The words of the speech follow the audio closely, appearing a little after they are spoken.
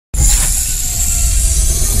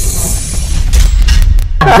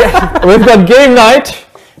we've got Game Night,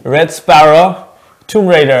 Red Sparrow, Tomb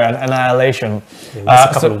Raider, and Annihilation. Yeah,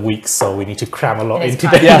 a couple of weeks, so we need to cram a lot into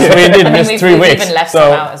that. Yes, we did miss 3 weeks. We've even left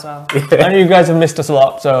some out as well. I know you guys have missed us a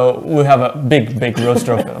lot, so we have a big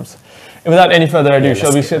roster of films. And without any further ado,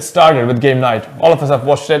 shall we get started with Game Night? All of us have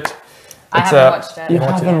watched it. I haven't watched it. You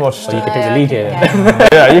haven't watched it. So you can take the lead here.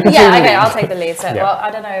 Yeah, you can take the lead. Okay, I'll take the lead. So, well, I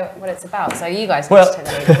don't know what it's about, so you guys can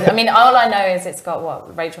take the lead. I mean, all I know is it's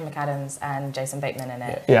got, Rachel McAdams and Jason Bateman in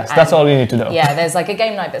it. Yes, that's all you need to know. Yeah, there's like a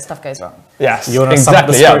game night, but stuff goes wrong. Yes, you want to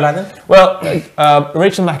exactly. sum up the storyline then? Well,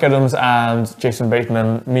 Rachel McAdams and Jason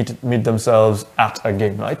Bateman meet themselves at a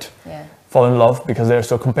game night. Yeah. Fall in love because they're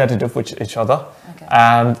so competitive with each other. Okay.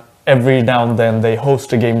 And every now and then they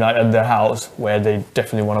host a game night at their house where they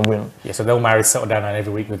definitely want to win. Yeah, so they'll marry, settle down, and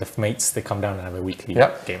every week with their mates, they come down and have a weekly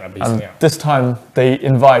game night. And this time they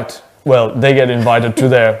get invited to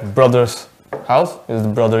their brother's house. His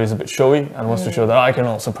brother is a bit showy and wants to show that I can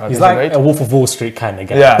also participate. He's like a Wolf of Wall Street kind of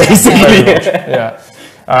guy. Yeah, basically. very much, yeah.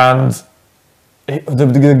 And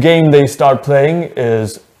the game they start playing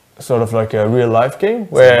is sort of like a real life game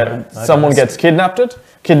where someone gets kidnapped.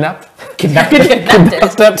 You are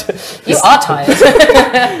tired.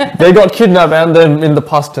 They got kidnapped and then in the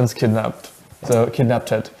past tense kidnapped. So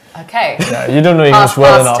kidnapped it. Okay. Yeah, you don't know English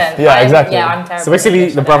well enough. Tense. Yeah, exactly. I'm terrible. So basically,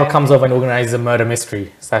 the brother comes over and organizes a murder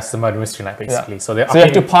mystery. So that's the murder mystery night, basically. Yeah. So you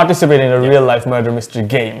have to participate in a real life murder mystery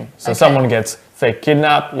game. So someone gets fake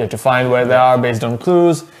kidnapped. You have to find where they are based on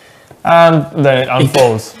clues. And then it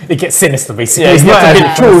unfolds. It gets sinister, basically. Yeah, it gets a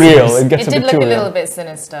bit too real. It did look a little bit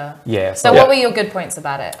sinister. Yeah. So what were your good points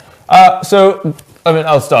about it? I'll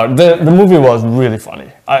start. The movie was really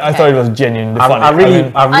funny. I thought it was genuinely funny. I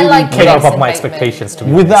really came up with my Bateman, expectations to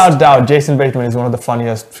be without doubt, Jason Bateman is one of the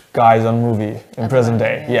funniest guys on movie in present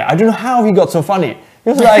day. Yeah, I don't know how he got so funny. He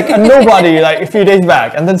was like a nobody like a few days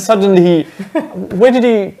back, and then suddenly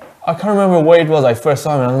I can't remember where it was I first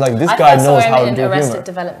saw him, and I'm like, this guy knows how to do Arrested humor.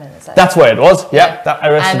 Development. That's where it was. Yeah, that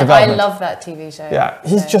Arrested Development. I love that TV show. Yeah,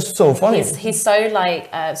 he's just so funny. He's so like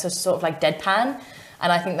sort of like deadpan.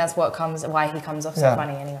 And I think that's why he comes off so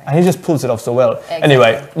funny anyway. And he just pulls it off so well. Exactly.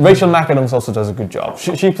 Anyway, Rachel McAdams also does a good job.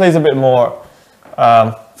 She plays a bit more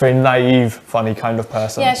very naive, funny kind of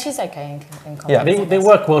person. Yeah, she's okay in comedy. Yeah, they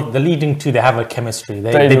work well. The leading two, they have a chemistry.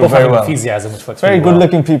 They do both very have well. enthusiasm, which works very really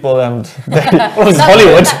good-looking people, and it's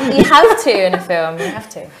Hollywood. You have to in a film. You have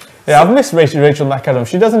to. Yeah, I've missed Rachel McAdams.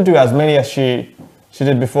 She doesn't do as many as she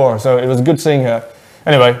did before, so it was good seeing her.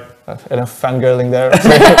 Anyway. Enough fangirling there.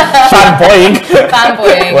 Fanboying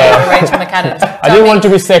Rachel McAdams. I didn't want to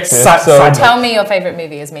be sexist. So tell me your favourite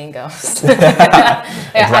movie is Mean Girls.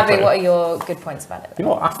 Abby, what are your good points about it? You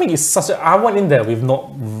know, I think it's such a. I went in there with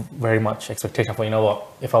not very much expectation for, you know what,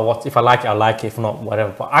 if I like it, I like it. If not,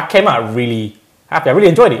 whatever. But I came out really happy. I really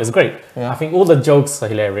enjoyed it. It was great. Yeah. I think all the jokes are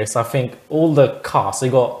hilarious. I think all the cast. So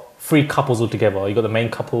you got 3 couples all together. You got the main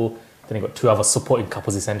couple, then you got 2 other supporting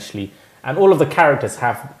couples essentially, and all of the characters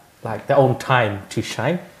have like their own time to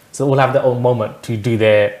shine. So they all have their own moment to do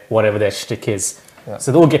whatever their shtick is. Yeah.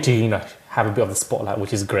 So they all get to, have a bit of the spotlight,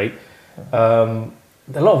 which is great. There's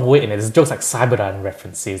a lot of wit in it. There's jokes like Cyberdyne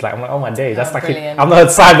references. Like, I'm like, oh my day, that's like I've not heard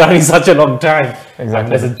Cyberdyne in such a long time.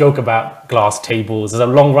 Exactly. There's a joke about glass tables. There's a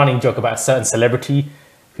long-running joke about a certain celebrity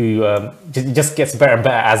who just gets better and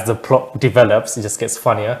better as the plot develops. It just gets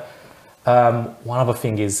funnier. One other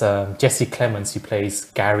thing is Jesse Plemons, who plays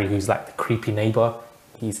Gary, who's like the creepy neighbor.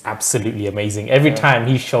 He's absolutely amazing. Every time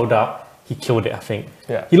he showed up, he killed it, I think.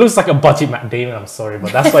 Yeah. He looks like a budget Matt Damon, I'm sorry,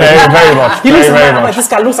 but that's what very much. He looks like this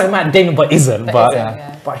guy looks like Matt Damon, but isn't.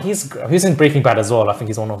 But he's in Breaking Bad as well. I think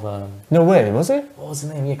he's one of No way, was he? What was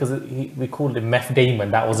his name? Yeah, because we called him Meth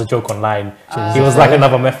Damon. That was a joke online. He was like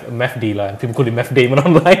another meth dealer, and people called him Meth Damon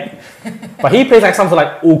online. But he plays like something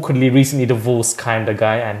like awkwardly recently divorced kind of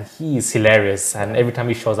guy, and he's hilarious. And every time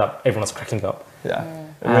he shows up, everyone's cracking up.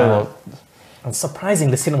 Yeah. And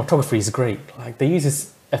surprisingly, the cinematography is great. Like they use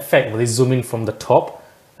this effect where they zoom in from the top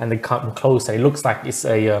and they come closer. It looks like it's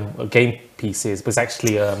a game piece, but it's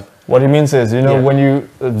actually. What he means is, when you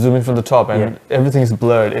zoom in from the top and everything is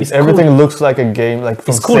blurred, everything looks like a game, like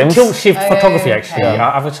from It's called Sims. tilt shift photography. Actually,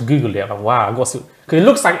 I've actually googled it. I'm like, wow, because it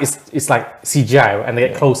looks like it's like CGI, and they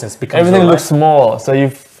get close and it becomes everything looks small, so you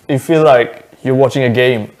feel like you're watching a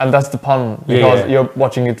game, and that's the pun because you're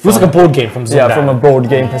watching it. It looks like a board game from Zoom from a board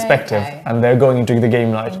game perspective, and they're going into the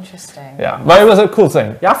game night. Interesting. Yeah, but it was a cool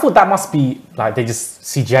thing. Yeah, I thought that must be like they just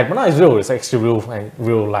CGI, but no, it's real. It's actually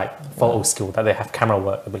real like photo skill that they have camera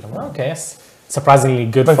work. Like, okay, that's surprisingly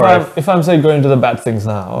good. But if I'm saying going to the bad things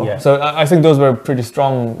now, so I think those were pretty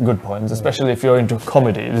strong good points, especially if you're into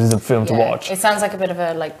comedy. This is a film to watch. It sounds like a bit of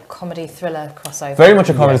a comedy thriller crossover. Very much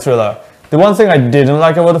a comedy thriller. The one thing I didn't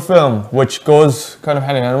like about the film, which goes kind of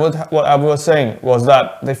hand in hand with what Abu was saying, was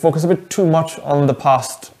that they focus a bit too much on the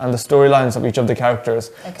past and the storylines of each of the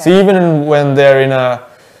characters. Okay. So even when they're in a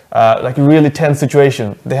like a really tense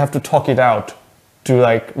situation, they have to talk it out to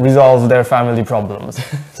like resolve their family problems,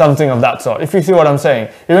 something of that sort. If you see what I'm saying.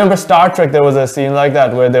 You remember Star Trek? There was a scene like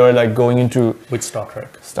that where they were like going into Which Star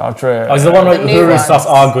Trek? Star Trek. Oh, it's the one where The new Uhura ones. starts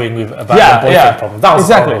arguing with about the boyfriend problem. That was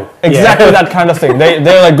horrible. Exactly that kind of thing.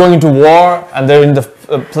 They're like going into war and they're in the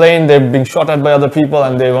plane. They're being shot at by other people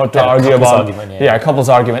and they want to argue about couples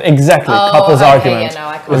argument. Exactly, couples argument. Yeah, no,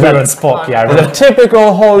 I can't. Uhura and Spock. Yeah, I The remember.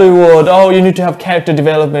 typical Hollywood. Oh, you need to have character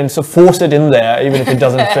development, so force it in there, even if it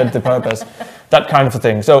doesn't fit the purpose. That kind of a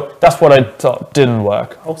thing. So that's what I thought didn't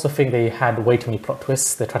work. I also think they had way too many plot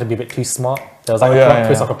twists. They tried to be a bit too smart. There was like a plot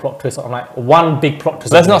twist after plot twist. I'm like, one big plot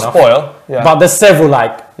twist. Let's not spoil. Yeah. But there's several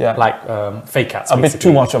fake outs. A bit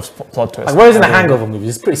too much of plot twist. Like, whereas in the Hangover movie,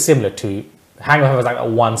 it's pretty similar to Hangover has like a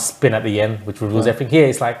one spin at the end, which reveals everything. Here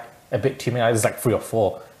it's like a bit too many. There's like 3 or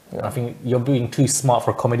 4. I think you're being too smart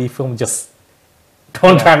for a comedy film. Just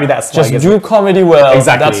don't try and be that smart. Just do comedy well.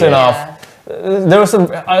 Exactly. That's enough. There was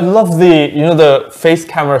some. I love the face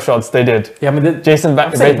camera shots they did. Yeah, I mean, Jason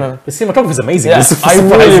Bateman. The cinematography is amazing. Yeah, I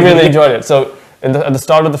really enjoyed it. So at the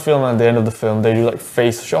start of the film and at the end of the film, they do like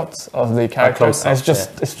face shots of the characters. It's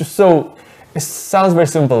just so. It sounds very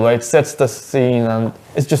simple, but it sets the scene and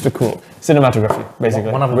it's just a cool cinematography,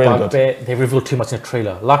 basically. One of the bugbear, they revealed too much in the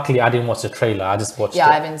trailer. Luckily, I didn't watch the trailer. I just watched it.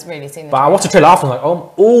 I haven't really seen it. But I watched the trailer after, like,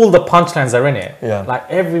 all the punchlines are in it. Yeah. Like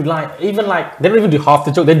every line, even like, they don't even do half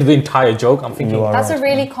the joke, they do the entire joke. I'm thinking. That's a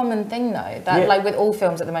really common thing though, that like with all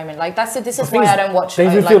films at the moment. Like this is why I don't watch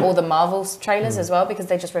all the Marvel's trailers as well, because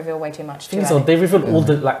they just reveal way too much. So they reveal all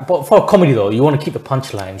the, like, but for a comedy though, you want to keep the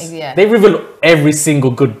punchlines. Yeah. They reveal every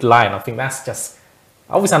single good line. I think that's just,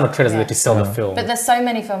 obviously I know trailers are there to sell the film. But there's so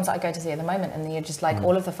many films that I go to see at the moment and you're just like,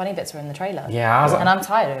 all of the funny bits are in the trailer. Yeah. And I'm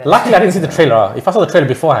tired of it. Luckily I didn't see the trailer. If I saw the trailer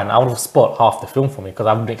beforehand, I would have spoiled half the film for me because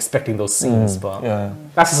I would be expecting those scenes. But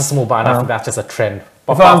that's just a small bit, and I think that's just a trend.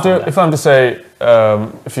 But if I'm to say,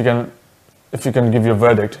 if you can give your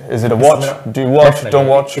verdict, is it a watch? Do you watch? Definitely. Don't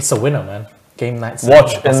watch? It's a winner, man. Game night.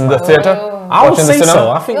 Watch in the theater. I would say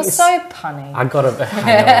so. I think you're so punny. I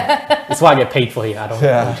know. It's what I get paid for here. I don't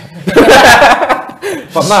get paid.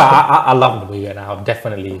 But no, I love the movie and I would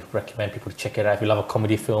definitely recommend people to check it out. If you love a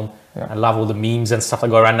comedy film and love all the memes and stuff that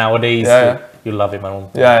go around nowadays, you love it, man.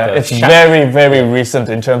 It's very, very recent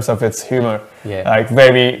in terms of its humor. Yeah. Like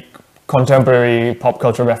very contemporary pop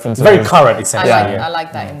culture references. Very current, essentially. I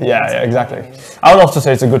like that. Exactly. I would also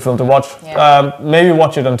say it's a good film to watch. Maybe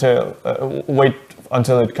watch it until, wait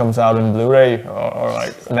until it comes out in Blu-ray or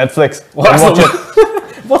like Netflix. Watch it.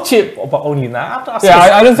 Watch it, but only now.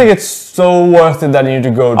 I don't think it's so worth it that you need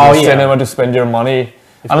to go to cinema to spend your money.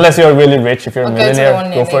 Unless you're really rich, if you're a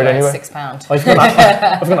millionaire, go for it anyway. £6. Or if you've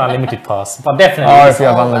got an unlimited pass, but definitely. Or if you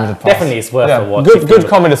have unlimited pass. Definitely, it's worth a watch. Good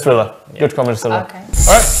comedy thriller. Good comedy thriller. Okay.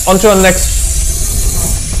 All right, on to our next